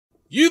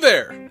You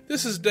there!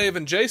 This is Dave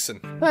and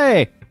Jason.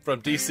 Hey!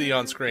 From DC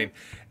On Screen.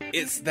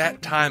 It's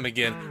that time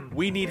again.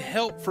 We need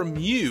help from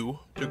you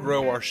to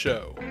grow our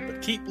show.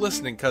 But keep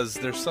listening because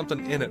there's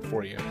something in it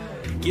for you.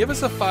 Give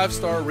us a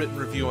 5-star written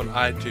review on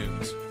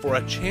iTunes for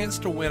a chance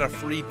to win a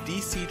free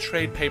DC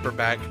trade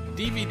paperback,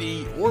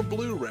 DVD, or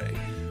Blu Ray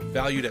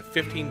valued at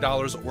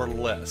 $15 or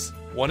less.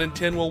 1 in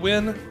 10 will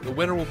win. The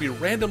winner will be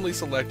randomly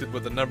selected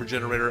with a number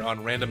generator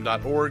on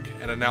random.org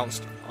and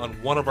announced on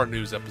one of our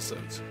news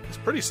episodes. It's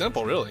pretty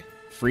simple, really.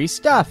 Free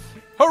stuff!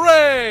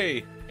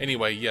 Hooray!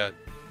 Anyway, yeah,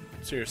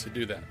 seriously,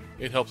 do that.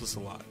 It helps us a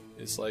lot.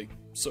 It's, like,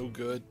 so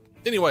good.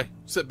 Anyway,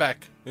 sit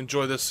back.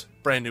 Enjoy this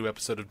brand new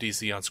episode of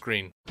DC On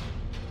Screen.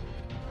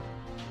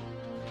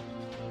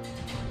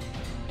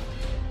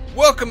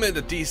 Welcome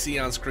into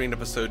DC On Screen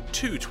episode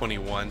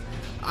 221.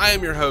 I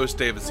am your host,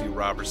 David C.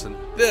 Robertson.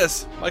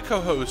 This, my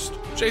co-host,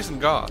 Jason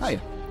Goss.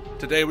 Hi.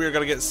 Today we are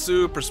going to get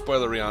super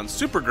spoilery on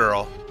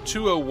Supergirl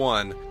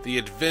 201, The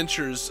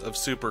Adventures of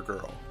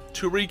Supergirl.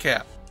 To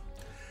recap,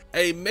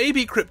 a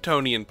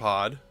maybe-kryptonian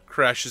pod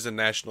crashes in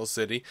National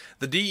City.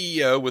 The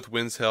DEO, with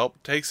Winn's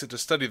help, takes it to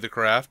study the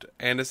craft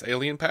and its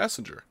alien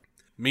passenger.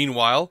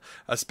 Meanwhile,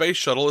 a space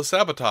shuttle is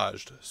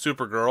sabotaged.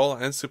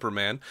 Supergirl and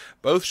Superman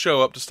both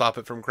show up to stop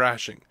it from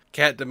crashing.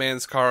 Kat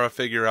demands Kara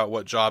figure out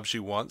what job she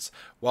wants,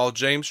 while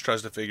James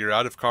tries to figure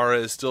out if Kara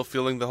is still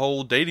feeling the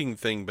whole dating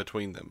thing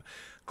between them.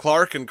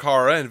 Clark and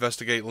Kara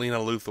investigate Lena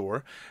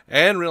Luthor,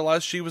 and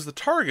realize she was the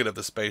target of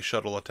the space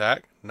shuttle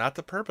attack, not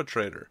the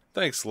perpetrator.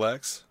 Thanks,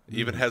 Lex.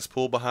 Even has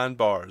pull behind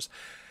bars.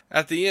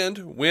 At the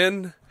end,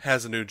 Winn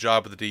has a new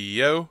job with the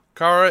DEO,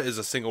 Kara is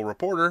a single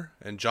reporter,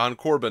 and John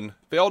Corben,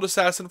 failed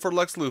assassin for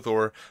Lex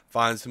Luthor,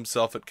 finds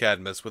himself at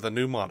Cadmus with a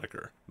new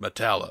moniker,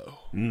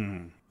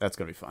 Metallo. That's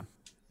gonna be fun.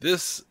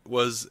 This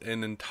was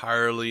an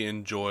entirely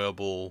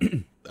enjoyable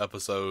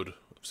episode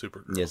of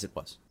Supergirl. Yes, it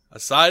was.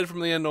 Aside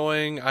from the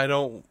annoying, I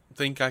don't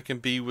think I can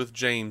be with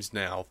James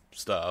now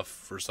stuff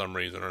for some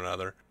reason or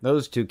another.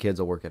 Those two kids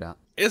will work it out.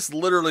 It's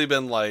literally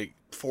been like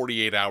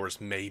 48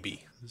 hours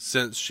maybe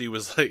since she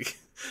was like,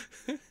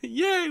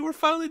 yay, we're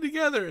finally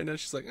together. And then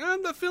she's like,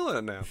 I'm not feeling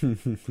it now.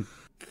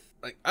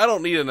 Like, I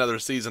don't need another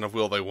season of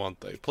Will They,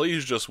 Won't They.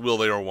 Please just Will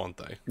They or Won't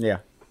They.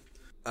 Yeah.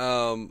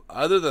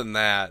 Other than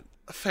that,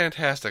 a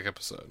fantastic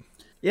episode.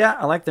 Yeah,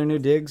 I like their new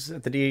digs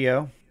at the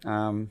DEO.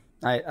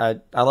 I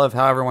love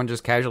how everyone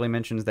just casually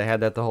mentions they had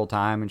that the whole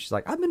time, and she's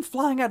like, I've been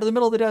flying out to the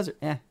middle of the desert.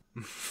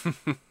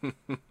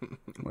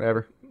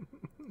 Whatever.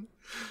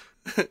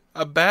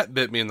 A bat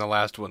bit me in the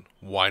last one.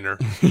 Whiner.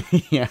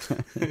 Yeah.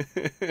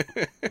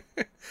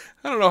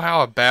 I don't know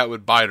how a bat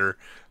would bite her,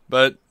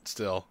 but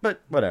still.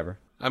 But whatever.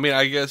 I mean,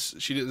 I guess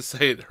she didn't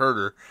say it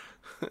hurt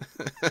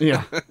her.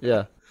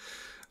 Yeah.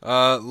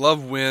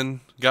 Love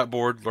Winn. Got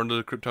bored. Learned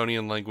the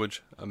Kryptonian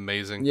language.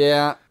 Amazing.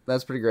 Yeah,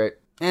 that's pretty great.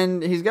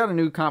 And he's got a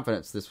new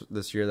confidence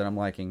this year that I'm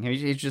liking.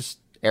 He's just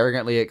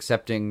arrogantly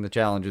accepting the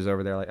challenges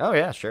over there. Like, oh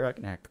yeah, sure, I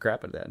can hack the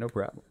crap out of that. No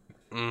problem.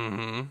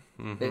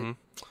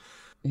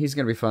 He's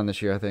going to be fun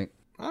this year, I think.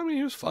 I mean,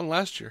 he was fun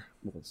last year.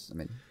 Well, I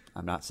mean,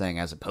 I'm not saying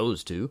as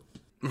opposed to.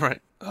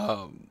 Right.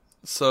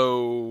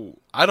 So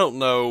I don't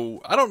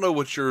know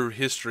what your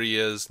history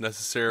is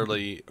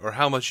necessarily, or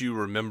how much you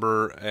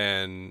remember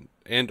and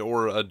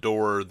or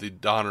adore the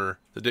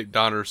Dick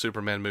Donner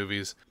Superman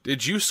movies.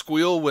 Did you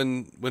squeal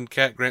when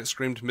Cat Grant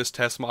screamed Miss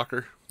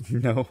Tessmacher?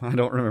 No, I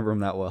don't remember him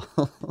that well.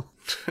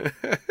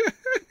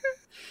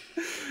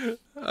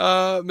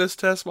 Miss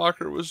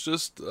Tessmacher was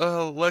just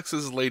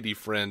Lex's lady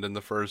friend in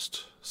the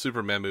first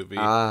Superman movie.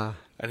 And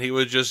he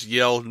would just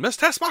yell, Miss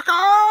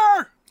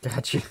Tessmacher!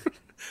 Gotcha.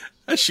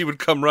 And she would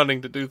come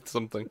running to do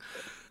something.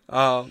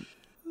 Oh,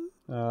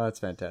 that's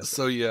fantastic.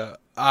 So yeah,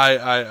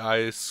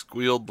 I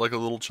squealed like a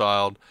little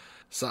child.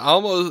 So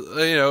almost,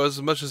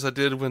 as much as I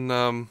did when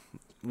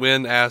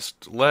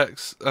asked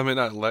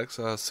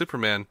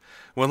Superman,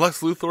 when Lex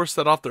Luthor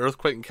set off the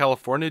earthquake in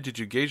California, did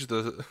you gauge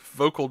the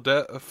focal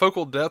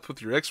depth with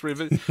your X-ray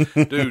video?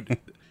 Dude,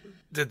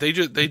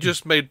 they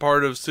just made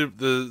part of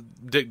the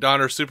Dick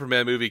Donner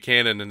Superman movie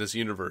canon in this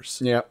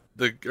universe. Yeah.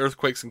 The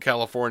earthquakes in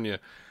California.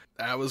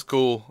 That was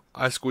cool.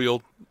 I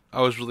squealed. I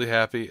was really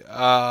happy.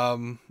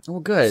 Well,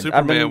 good.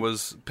 Superman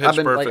was pitch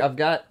perfect. I've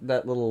got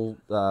that little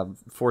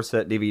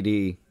 4-set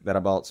DVD that I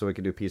bought so we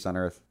could do Peace on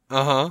Earth.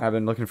 Uh-huh. I've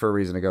been looking for a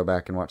reason to go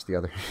back and watch the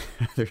other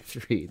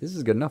 3. This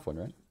is a good enough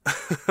one,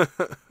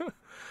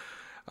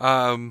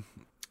 right?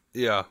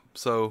 Yeah,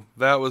 so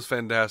that was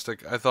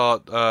fantastic. I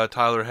thought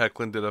Tyler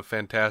Hoechlin did a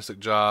fantastic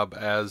job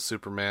as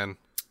Superman.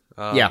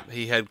 Yeah.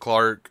 He had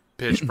Clark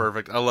pitch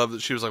perfect. I love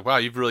that she was like, wow,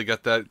 you've really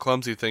got that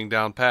clumsy thing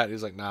down pat.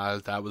 He's like, nah,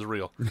 that was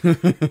real. And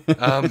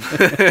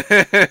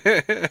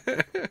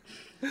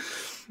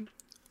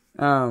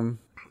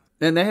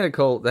they had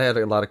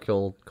a lot of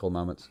cool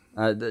moments.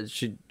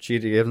 She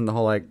gave them the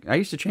whole, like, I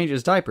used to change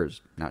his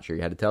diapers. Not sure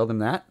you had to tell them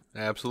that.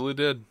 Absolutely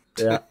did.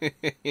 Yeah.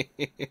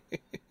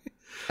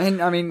 And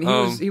I mean,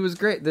 he was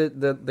great.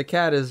 The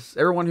cat is,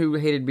 everyone who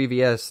hated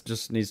BVS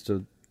just needs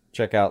to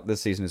check out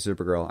this season of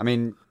Supergirl. I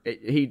mean,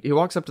 he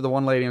walks up to the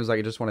one lady and was like,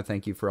 "I just want to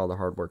thank you for all the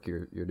hard work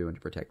you're doing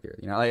to protect her."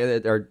 You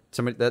know, or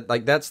somebody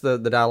that's the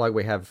dialogue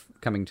we have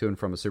coming to and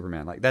from a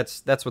Superman. Like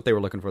that's what they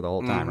were looking for the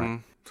whole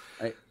time,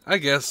 right? I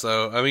guess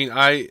so. I mean,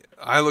 I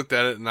looked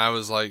at it and I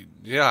was like,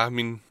 yeah. I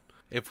mean,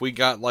 if we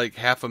got like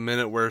half a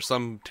minute where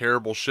some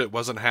terrible shit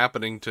wasn't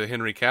happening to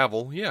Henry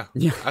Cavill, yeah.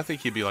 I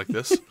think he'd be like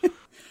this.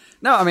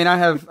 No, I mean, I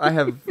have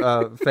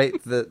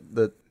faith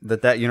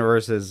that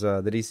universe is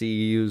the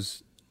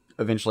DCEU's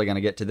eventually going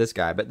to get to this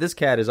guy, but this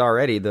cat is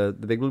already the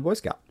Big Blue Boy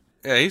Scout.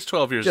 Yeah, he's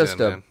 12 years just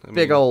in, a man.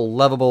 big old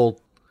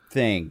lovable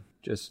thing,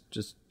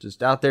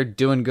 just out there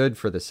doing good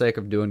for the sake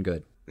of doing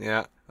good.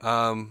 Yeah,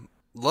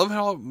 love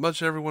how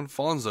much everyone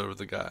fawns over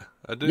the guy.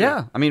 I do.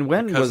 Yeah, I mean,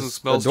 Winn was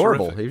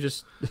adorable. Terrific. He was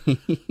just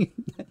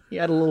he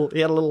had a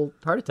little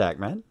heart attack,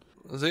 man.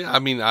 See, I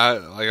mean,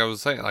 like I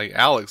was saying, like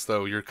Alex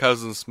though, your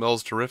cousin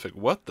smells terrific.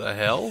 What the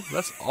hell?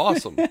 That's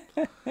awesome.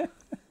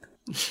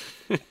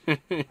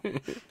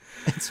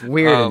 It's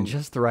weird in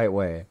just the right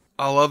way.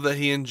 I love that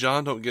he and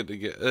John don't get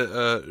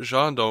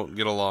John don't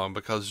get along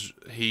because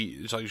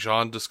it's like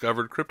John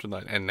discovered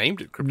kryptonite and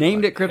named it kryptonite.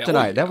 Named it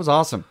kryptonite. Yeah. That was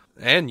awesome.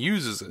 And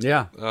uses it.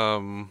 Yeah.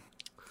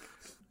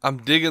 I'm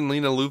digging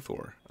Lena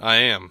Luthor. I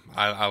am.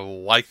 I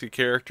like the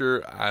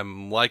character.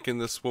 I'm liking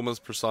this woman's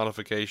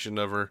personification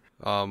of her.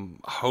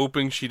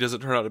 Hoping she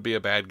doesn't turn out to be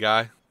a bad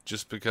guy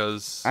just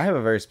because. I have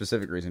a very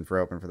specific reason for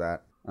hoping for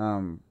that.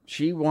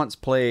 She once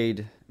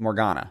played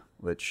Morgana,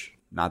 which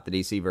not the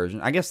DC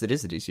version. I guess it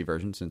is the DC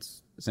version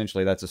since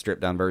essentially that's a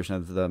stripped down version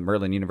of the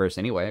Merlin universe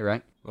anyway,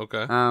 right?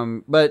 Okay.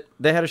 But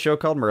they had a show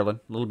called Merlin,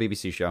 a little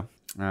BBC show.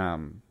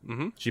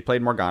 She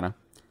played Morgana.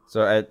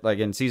 So, like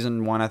in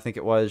season 1, I think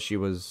it was, she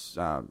was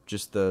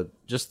just the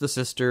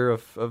sister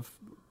of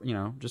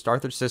just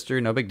Arthur's sister,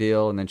 no big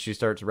deal. And then she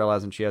starts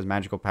realizing she has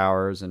magical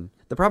powers. And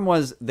the problem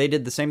was they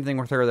did the same thing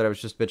with her that I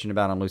was just bitching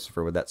about on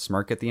Lucifer with that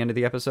smirk at the end of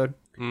the episode.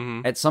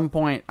 Mm-hmm. At some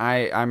point,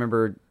 I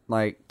remember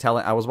I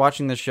was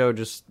watching this show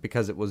just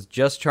because it was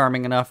just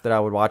charming enough that I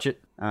would watch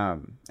it.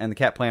 And the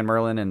cat playing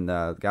Merlin and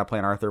the guy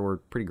playing Arthur were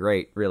pretty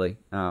great, really.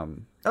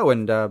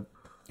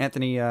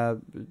 Anthony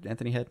Head,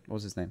 what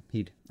was his name?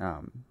 Heed.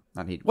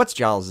 Not Heed. What's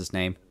Giles'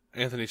 name?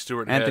 Anthony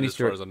Stewart. Anthony Head,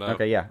 Stewart. As far as I know.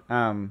 Okay, yeah.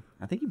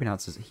 I think he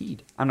pronounces it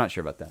Heed. I'm not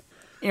sure about that.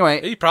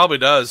 Anyway, he probably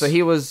does. So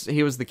he was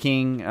the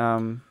king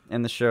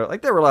in the show.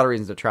 Like there were a lot of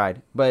reasons I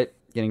tried, but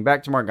getting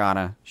back to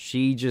Morgana,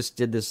 she just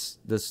did this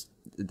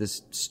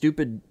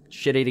stupid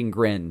shit-eating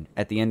grin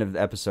at the end of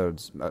the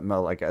episodes.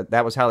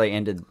 That was how they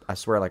ended. I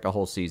swear, like a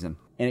whole season,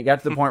 and it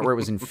got to the point where it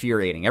was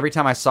infuriating. Every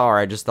time I saw her,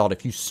 I just thought,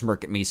 if you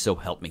smirk at me, so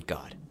help me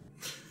God.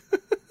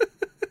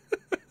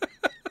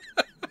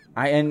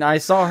 I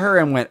saw her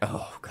and went,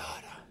 oh God,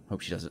 I hope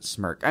she doesn't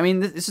smirk. I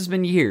mean, this has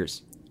been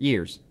years.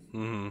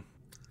 Mm-hmm.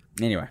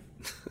 Anyway,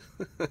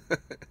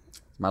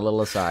 my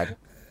little aside.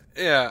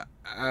 Yeah.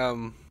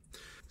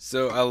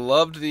 So I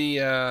loved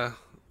the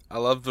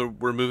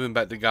we're moving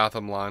back to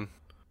Gotham line.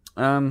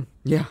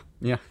 Yeah.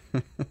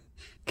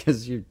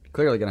 Because you're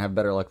clearly gonna have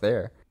better luck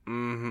there.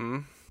 Mm-hmm.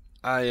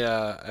 I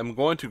am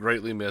going to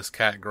greatly miss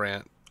Cat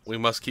Grant. We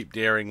must keep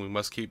daring. We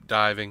must keep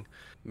diving.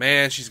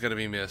 Man, she's gonna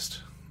be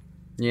missed.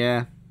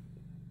 Yeah.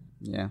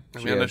 I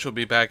mean, I know she'll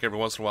be back every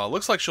once in a while. It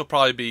looks like she'll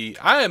probably be.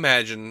 I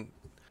imagine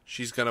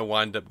she's gonna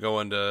wind up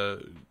going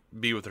to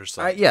be with her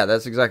son. Yeah,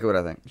 that's exactly what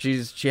I think.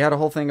 She had a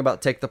whole thing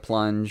about take the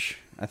plunge.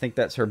 I think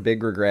that's her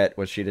big regret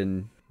was she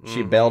didn't.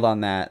 She bailed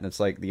on that, and it's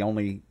like the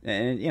only.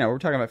 And we're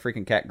talking about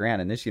freaking Cat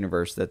Grant in this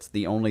universe. That's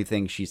the only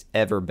thing she's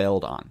ever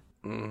bailed on,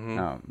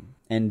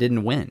 and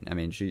didn't win. I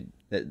mean,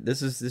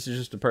 This is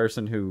just a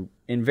person who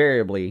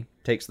invariably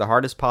takes the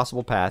hardest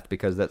possible path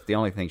because that's the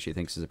only thing she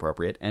thinks is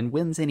appropriate and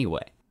wins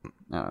anyway.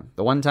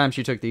 The one time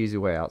she took the easy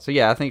way out. So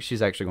yeah, I think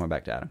she's actually going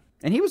back to Adam.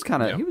 And he was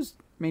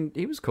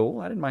he was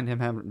cool. I didn't mind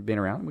him being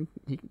around.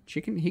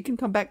 He can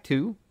come back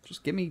too.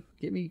 Just give me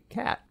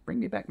cat. Bring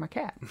me back my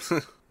cat.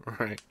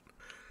 Right.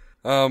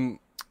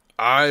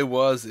 I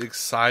was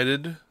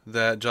excited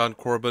that John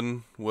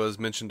Corben was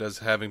mentioned as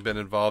having been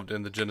involved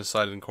in the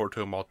genocide in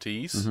Corto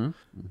Maltese.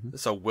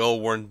 It's a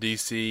well-worn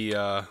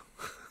DC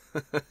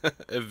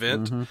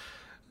event.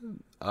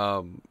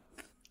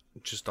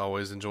 Just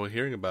always enjoy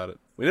hearing about it.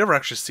 We never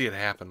actually see it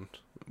happen,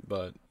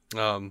 but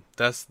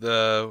that's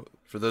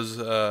for those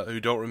who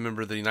don't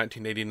remember the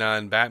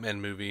 1989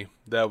 Batman movie,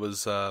 that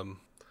was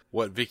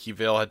what Vicky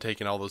Vale had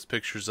taken all those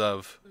pictures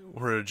of,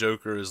 where a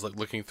Joker is like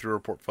looking through her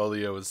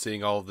portfolio and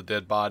seeing all of the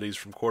dead bodies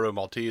from Corto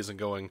Maltese and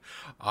going,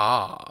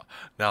 now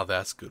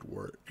that's good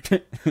work.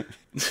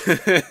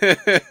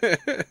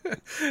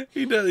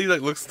 He does. He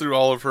like looks through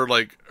all of her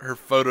her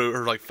photo,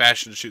 her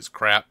fashion shoots.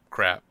 Crap.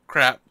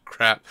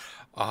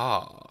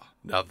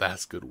 Now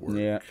that's good work.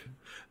 Yeah.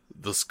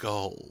 The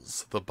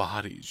skulls, the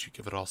bodies, you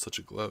give it all such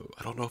a glow.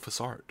 I don't know if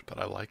it's art, but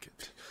I like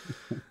it.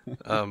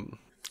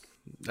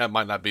 That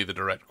might not be the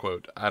direct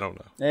quote. I don't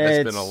know.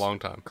 It's been a long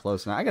time.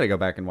 Close enough. I got to go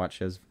back and watch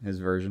his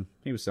version.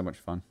 He was so much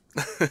fun.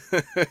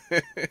 The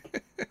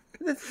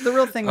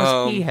real thing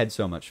was he had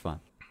so much fun.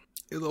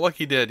 Like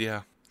he did,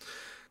 yeah.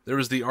 There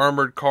was the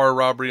armored car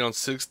robbery on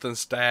 6th and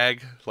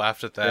Stag.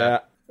 Laughed at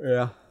that.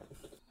 Yeah.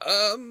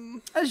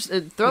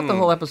 Throughout the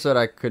whole episode,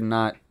 I could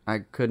not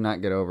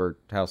get over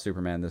how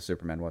Superman this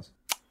Superman was.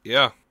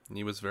 Yeah,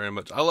 he was very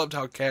much. I loved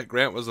how Cat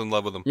Grant was in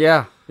love with him.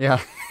 Yeah.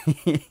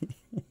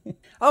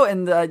 Oh,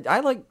 and I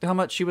liked how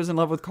much she was in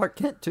love with Clark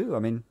Kent too. I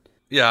mean,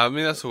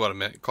 that's what I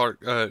meant.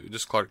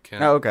 Just Clark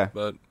Kent. Oh, okay.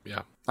 But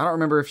yeah, I don't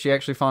remember if she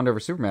actually fawned over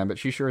Superman, but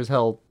she sure as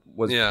hell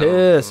was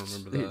pissed. I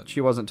don't remember that. She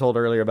wasn't told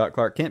earlier about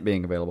Clark Kent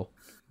being available.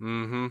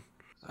 Mm-hmm.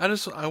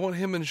 I want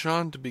him and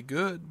Sean to be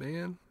good,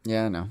 man.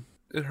 Yeah, I know.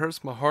 It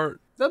hurts my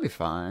heart. They'll be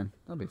fine.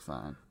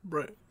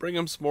 Bring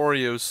him some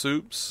Oreo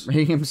soups.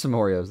 Bring him some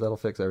Oreos. That'll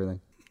fix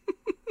everything.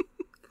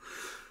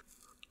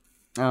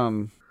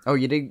 Oh,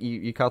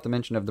 you caught the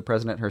mention of the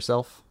president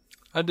herself?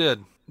 I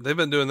did. They've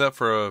been doing that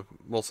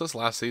since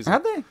last season.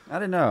 Have they? I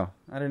didn't know.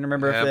 I didn't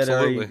remember if they had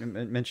already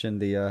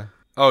mentioned the...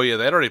 Oh, yeah,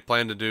 they'd already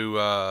planned to do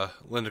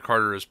Linda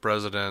Carter as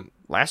president.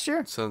 Last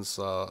year? Since,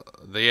 they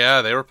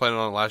were planning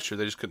on it last year.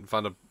 They just couldn't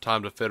find a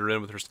time to fit her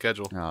in with her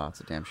schedule. Oh,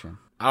 it's a damn shame.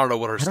 I don't know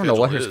what her schedule is. I don't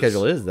know what her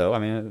schedule is, though. I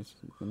mean,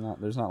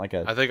 there's not like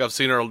a... I think I've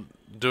seen her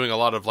doing a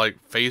lot of,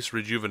 face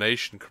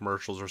rejuvenation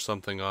commercials or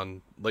something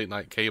on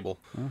late-night cable.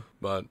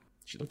 But...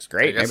 She looks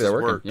great. Maybe they're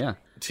working.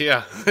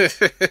 Yeah.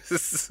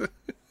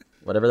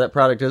 Whatever that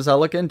product is, I'll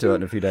look into it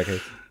in a few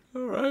decades.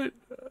 All right.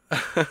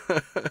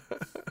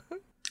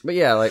 But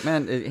yeah,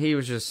 man, he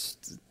was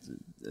just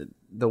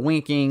the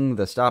winking,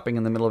 the stopping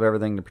in the middle of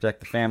everything to protect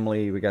the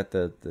family. We got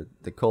the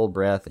cold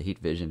breath, the heat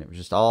vision. It was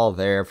just all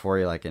there for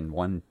you, in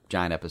one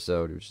giant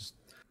episode. It was just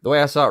the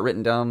way I saw it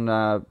written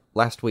down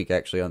last week,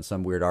 actually, on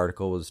some weird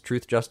article, was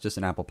truth, justice,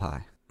 and apple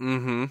pie.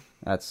 Mm-hmm.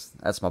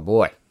 That's my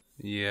boy.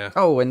 Yeah.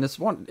 Oh, and this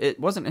one, it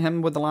wasn't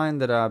him with the line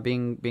that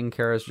being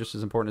Kara is just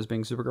as important as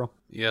being Supergirl?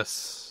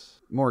 Yes.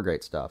 More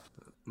great stuff.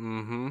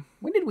 Mm-hmm.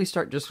 When did we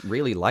start just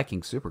really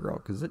liking Supergirl?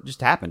 Because it just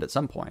happened at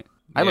some point.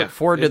 I look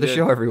forward to the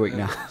show every week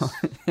now.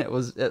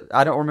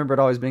 I don't remember it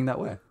always being that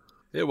way.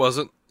 It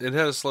wasn't. It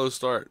had a slow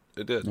start.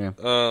 It did. Yeah.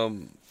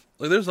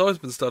 There's always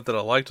been stuff that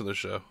I liked on the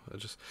show.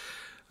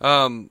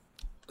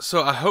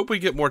 So I hope we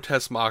get more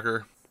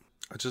Tessmacher.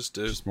 I just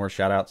do. Just more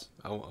shout-outs.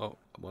 I want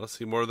to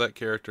see more of that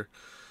character.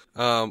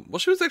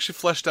 She was actually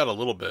fleshed out a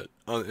little bit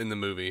in the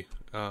movie.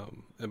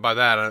 And by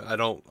that,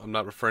 I'm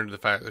not referring to the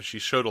fact that she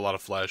showed a lot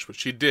of flesh, which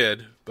she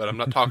did, but I'm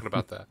not talking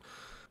about that.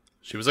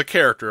 She was a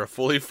character, a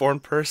fully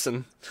formed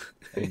person.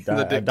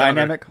 A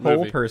dynamic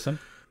whole person.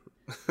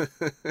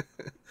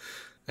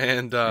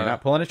 And you're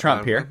not pulling a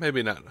Trump here.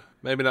 Maybe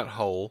not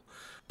whole,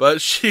 but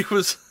she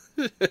was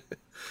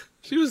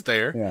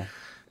there. Yeah.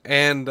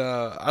 And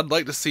I'd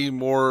like to see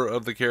more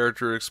of the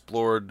character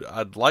explored.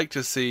 I'd like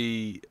to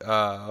see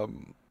Lena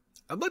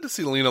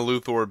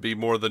Luthor be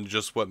more than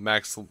just what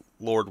Max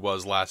Lord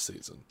was last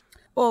season.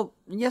 Well,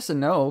 yes and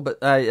no, but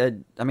I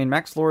mean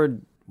Max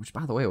Lord, which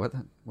by the way,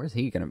 where is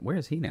he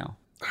now?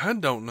 I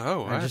don't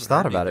know. I just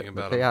thought about it.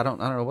 Yeah, I don't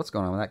know what's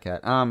going on with that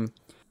cat. I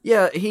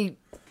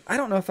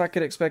don't know if I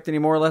could expect any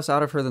more or less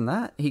out of her than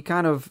that. He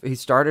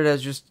started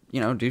as just,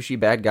 douchey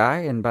bad guy,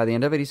 and by the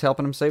end of it, he's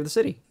helping him save the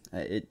city.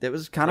 It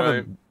was kind of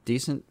a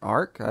decent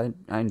arc. I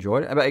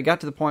enjoyed it. But it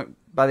got to the point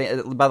by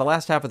the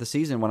last half of the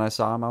season when I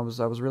saw him, I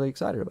was really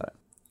excited about it.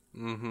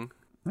 Mm-hmm.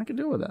 I could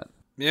deal with that.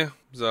 Yeah.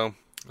 So,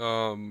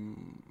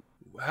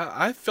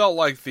 I felt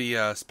like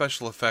the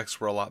special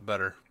effects were a lot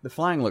better. The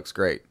flying looks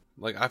great.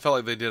 I felt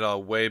like they did a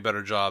way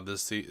better job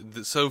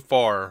so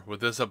far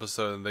with this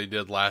episode than they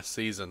did last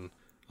season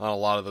on a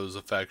lot of those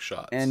effect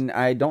shots. And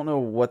I don't know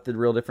what the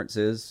real difference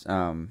is.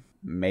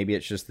 Maybe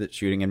it's just that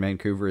shooting in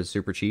Vancouver is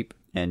super cheap,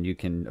 and you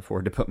can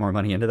afford to put more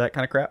money into that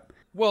kind of crap.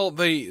 Well,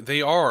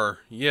 they are.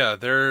 Yeah,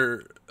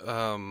 they're.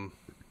 So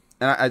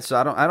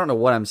I don't know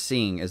what I'm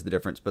seeing as the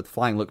difference, but the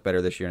flying looked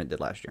better this year than it did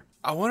last year.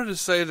 I wanted to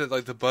say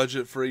that the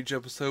budget for each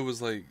episode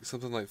was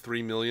something like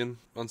 $3 million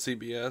on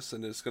CBS,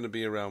 and it's going to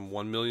be around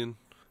 $1 million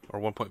or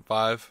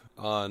 1.5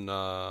 on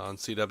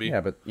CW. Yeah,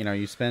 but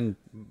you spend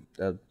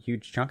a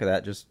huge chunk of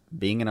that just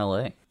being in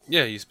LA.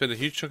 Yeah, you spend a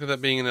huge chunk of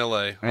that being in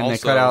LA. And also, they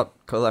cut out.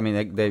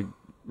 They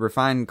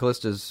refined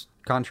Callista's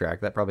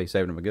contract. That probably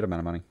saved him a good amount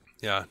of money.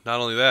 Yeah. Not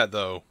only that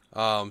though,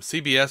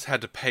 CBS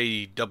had to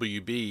pay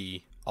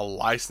WB a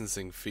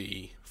licensing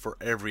fee for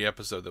every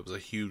episode. That was a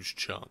huge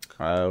chunk.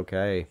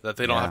 Okay. That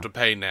they don't have to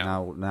pay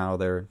now. Now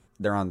they're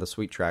on the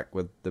sweet track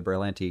with the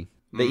Berlanti,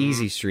 the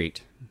easy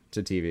street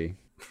to TV.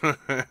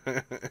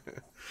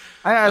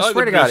 I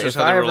swear to God, if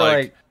I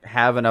ever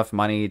have enough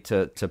money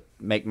to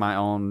make my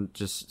own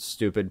just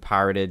stupid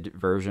pirated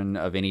version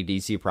of any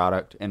DC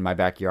product in my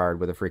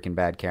backyard with a freaking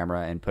bad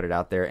camera and put it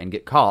out there and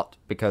get caught,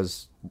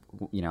 because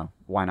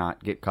why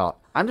not get caught?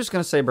 I'm just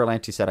gonna say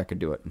Berlanti said I could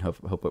do it and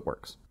hope it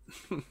works.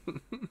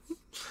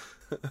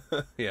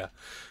 Yeah.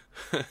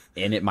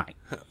 And it might.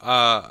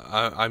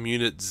 I'm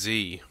Unit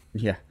Z.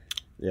 Yeah.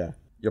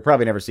 You'll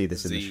probably never see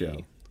this in the show,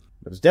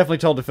 but it's definitely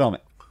told to film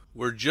it.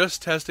 We're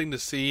just testing to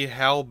see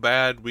how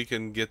bad we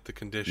can get the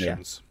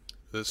conditions.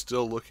 Yeah. It's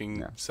still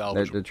looking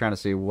salvageable. They're trying to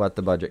see what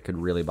the budget could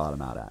really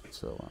bottom out at.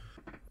 So,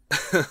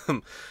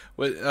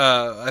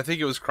 I think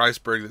it was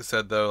Kreisberg that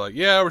said, though, like,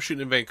 yeah, we're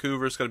shooting in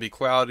Vancouver. It's going to be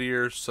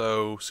cloudier,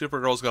 so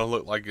Supergirl's going to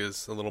look like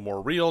it's a little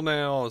more real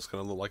now. It's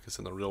going to look like it's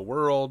in the real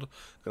world.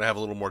 It's going to have a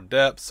little more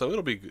depth, so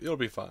it'll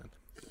be fine.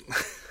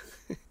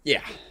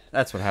 Yeah,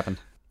 that's what happened.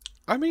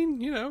 I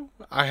mean,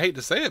 I hate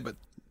to say it, but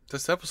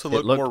this episode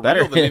looked more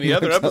better real than any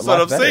other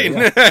episode I've seen.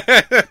 Yeah.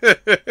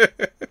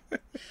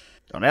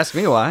 Don't ask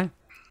me why.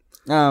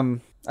 I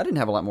didn't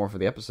have a lot more for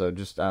the episode.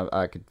 Just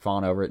I could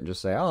fawn over it and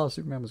just say, "Oh,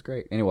 Superman was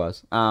great," and he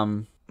was.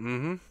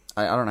 Mm-hmm.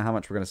 I don't know how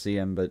much we're going to see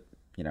him, but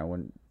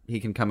when he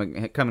can come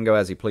and go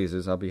as he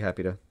pleases, I'll be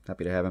happy to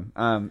have him.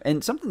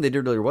 And something they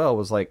did really well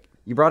was like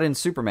you brought in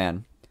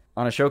Superman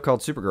on a show called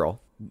Supergirl,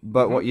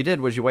 but what you did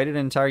was you waited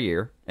an entire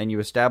year and you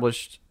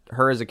established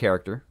her as a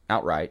character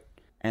outright,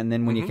 and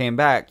then when you came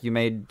back, you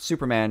made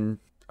Superman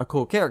a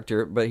cool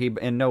character, but he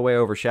in no way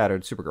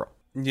overshadowed Supergirl.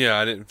 Yeah,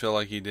 I didn't feel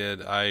like he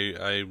did.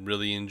 I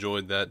really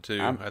enjoyed that too.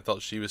 I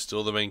thought she was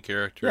still the main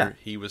character. Yeah.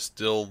 He was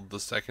still the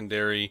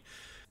secondary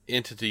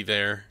entity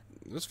there.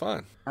 It was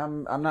fine.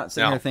 I'm not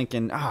sitting here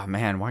thinking, oh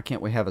man, why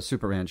can't we have a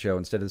Superman show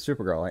instead of the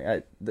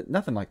Supergirl?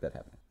 Nothing like that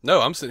happened.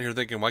 No, I'm sitting here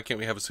thinking, why can't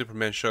we have a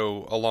Superman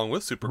show along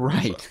with Supergirl?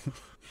 Right.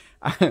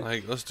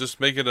 Like, let's just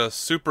make it a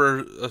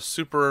super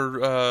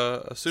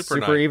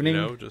night,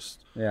 evening.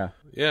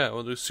 Yeah,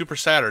 we'll do Super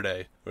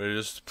Saturday. We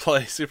just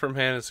play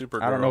Superman and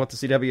Supergirl. I don't know what the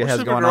CW has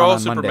Supergirl, going on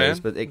Superman. Mondays,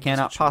 but it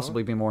cannot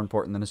possibly be more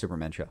important than a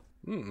Superman show.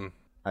 Mm-mm.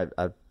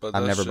 I've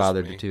never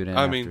bothered to tune in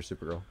after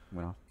Supergirl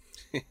went off.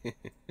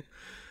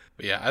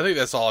 But yeah, I think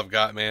that's all I've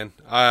got, man.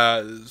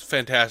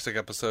 Fantastic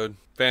episode.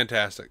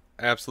 Fantastic.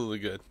 Absolutely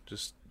good.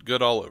 Just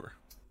good all over.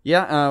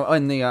 Yeah,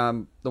 and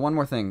the one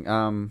more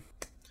thing.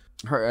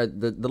 Her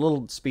the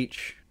little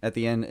speech at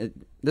the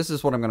end. This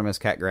is what I'm going to miss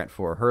Cat Grant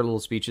for. Her little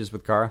speeches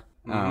with Kara.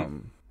 I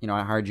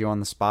hired you on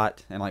the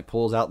spot, and like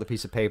pulls out the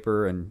piece of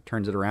paper and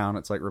turns it around.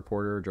 It's like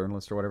reporter or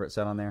journalist or whatever it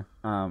said on there.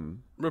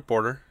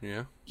 Reporter,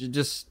 yeah.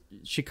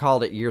 She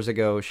called it years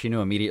ago. She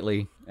knew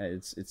immediately.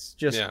 It's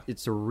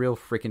a real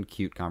freaking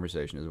cute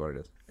conversation is what it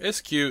is. It's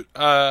cute.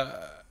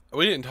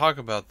 We didn't talk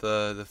about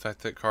the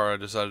fact that Kara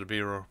decided to be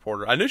a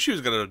reporter. I knew she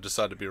was going to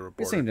decide to be a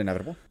reporter. It seemed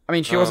inevitable. I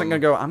mean, she wasn't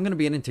going to go, I'm going to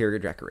be an interior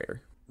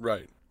decorator.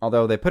 Right.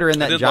 Although they put her in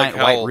that giant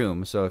white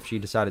room, so if she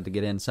decided to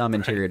get in some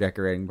interior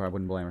decorating, I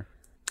wouldn't blame her.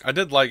 I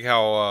did like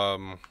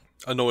how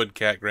annoyed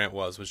Cat Grant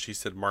was when she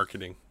said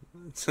marketing.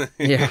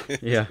 Yeah.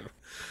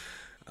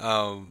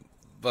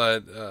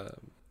 But I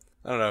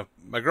don't know.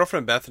 My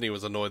girlfriend Bethany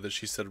was annoyed that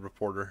she said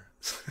reporter.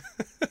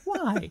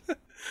 Why?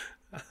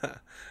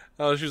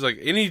 Oh, she was like,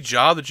 any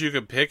job that you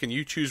could pick and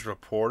you choose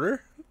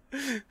reporter?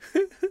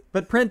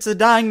 But print's a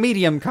dying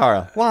medium,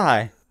 Kara.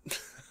 Why?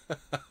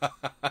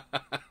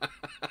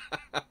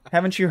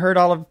 Haven't you heard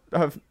all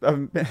of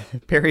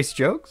Perry's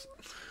jokes?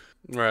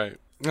 Right.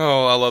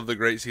 Oh, I love the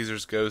Great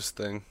Caesar's Ghost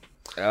thing.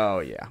 Oh,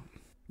 yeah.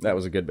 That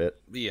was a good bit.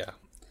 Yeah.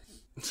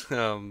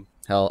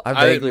 Hell, I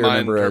vaguely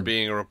remember her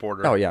being a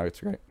reporter. Oh, yeah,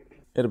 it's great.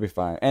 It'll be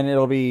fine. And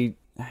it'll be...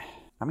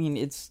 I mean,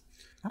 I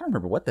don't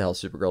remember what the hell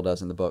Supergirl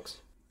does in the books.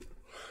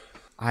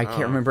 I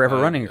can't remember ever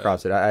running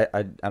across it. I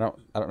don't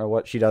know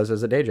what she does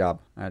as a day job.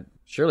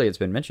 Surely it's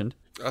been mentioned.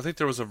 I think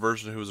there was a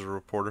version who was a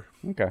reporter.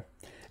 Okay.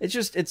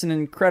 It's an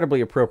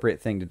incredibly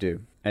appropriate thing to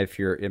do.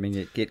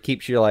 It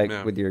keeps you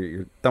with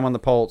your thumb on the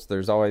pulse.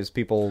 There's always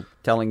people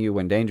telling you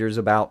when danger's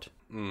about.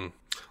 Let me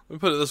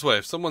put it this way: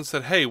 if someone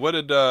said, "Hey, what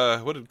did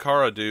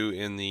Kara do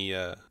in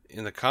the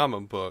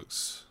comic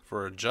books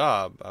for a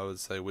job?" I would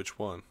say, "Which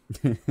one?"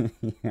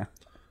 Yeah.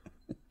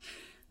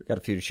 We got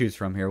a few to choose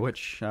from here.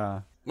 Which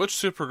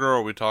Supergirl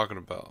are we talking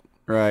about?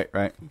 Right.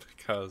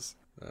 Because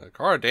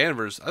Kara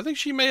Danvers, I think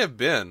she may have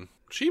been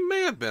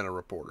a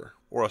reporter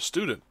or a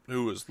student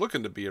who was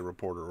looking to be a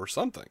reporter or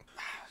something.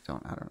 I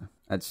don't know.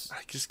 I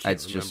just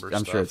can't remember.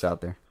 I'm stuff. sure it's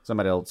out there.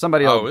 Somebody will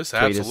it's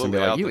tweet us and be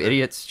like, "You there.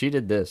 idiots! She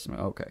did this."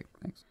 Okay,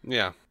 thanks.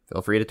 Yeah.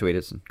 Feel free to tweet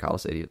us and call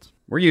us idiots.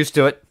 We're used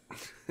to it.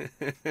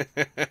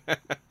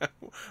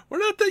 We're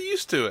not that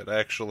used to it,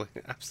 actually.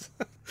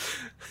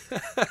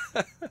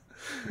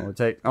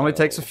 Only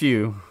takes a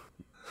few.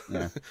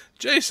 Yeah.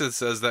 Jason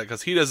says that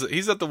because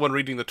he's not the one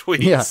reading the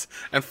tweets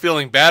and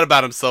feeling bad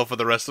about himself for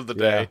the rest of the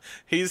day. Yeah.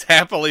 He's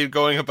happily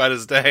going about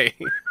his day.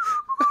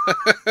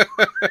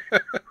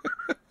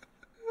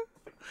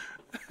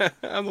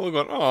 I'm the one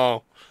going,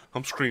 oh,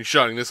 I'm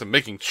screenshotting this and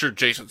making sure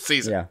Jason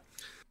sees it. Yeah.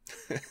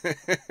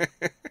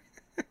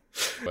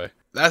 But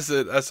that's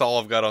it. That's all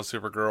I've got on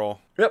Supergirl.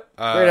 Yep.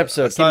 Great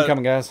episode. Keep them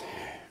coming, guys.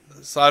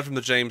 Aside from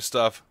the James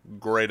stuff,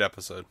 great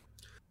episode.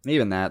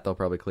 Even that, they'll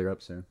probably clear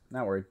up soon.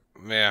 Not worried.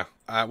 Yeah.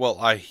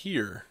 I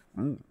hear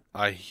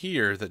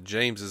that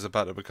James is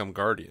about to become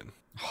Guardian.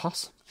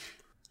 Awesome.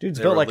 Dude's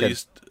built like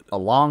a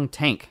long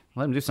tank.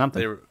 Let him do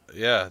something.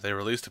 They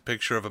released a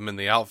picture of him in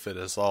the outfit.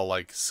 It's all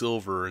like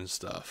silver and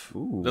stuff.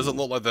 Ooh. Doesn't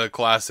look like the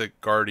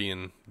classic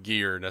Guardian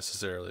gear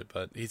necessarily,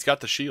 but he's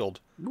got the shield.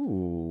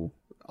 Ooh.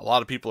 A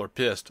lot of people are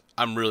pissed.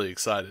 I'm really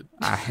excited.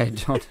 I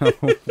don't know.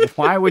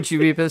 Why would you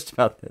be pissed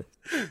about this?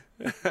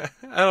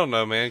 I don't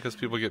know, man, because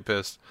people get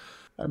pissed.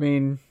 I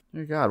mean,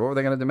 dear God, what were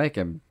they going to make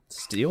him?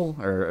 Steel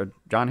or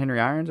John Henry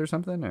Irons or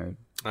something? Or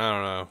I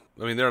don't know.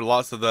 I mean, there are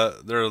lots of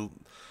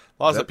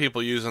of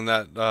people using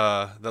that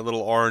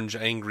little orange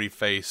angry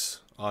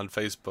face on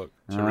Facebook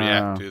to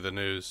react to the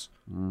news.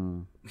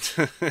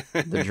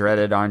 The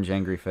dreaded orange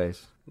angry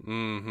face.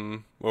 Mm-hmm.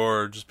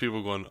 Or just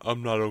people going,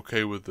 I'm not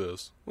okay with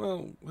this.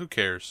 Well, who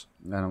cares?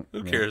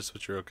 Who cares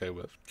what you're okay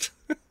with?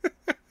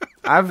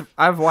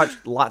 I've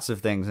watched lots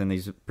of things in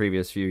these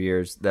previous few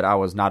years that I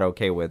was not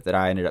okay with that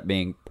I ended up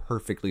being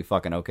perfectly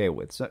fucking okay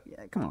with. So,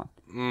 yeah, come on.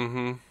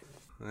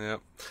 Mm-hmm.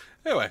 Yep.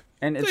 Anyway,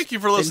 and thank you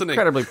for listening. It's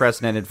incredibly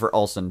precedented for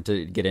Olsen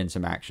to get in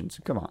some action.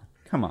 So come on.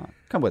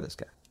 Come with us,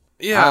 guy.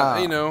 Yeah,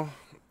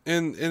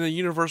 in a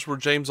universe where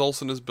James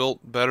Olsen is built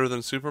better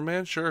than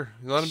Superman, sure,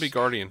 let him be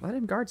Guardian. Let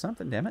him guard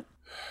something, damn it.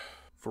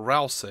 For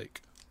Ralph's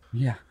sake.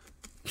 Yeah.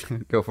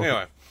 Go for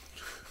it.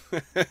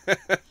 Anyway.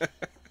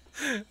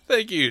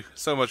 Thank you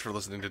so much for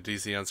listening to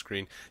DC On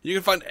Screen. You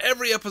can find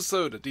every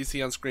episode at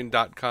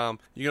dconscreen.com.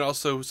 You can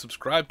also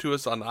subscribe to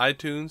us on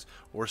iTunes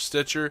or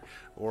Stitcher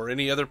or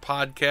any other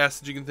podcast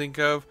that you can think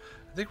of.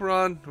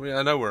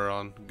 I know we're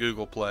on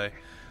Google Play.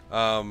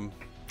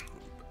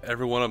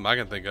 Every one of them I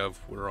can think of,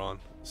 we're on.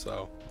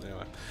 So,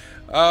 anyway.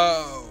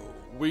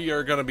 We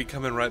are going to be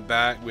coming right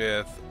back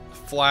with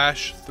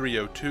Flash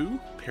 302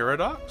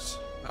 Paradox.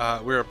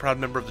 We're a proud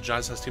member of the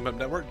Giant Size Team Up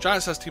Network,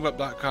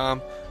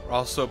 GiantSizeTeamUp.com. We're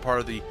also part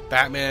of the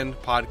Batman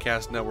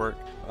Podcast Network.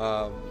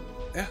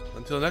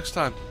 Until next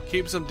time,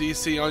 keep some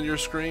DC on your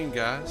screen,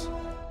 guys.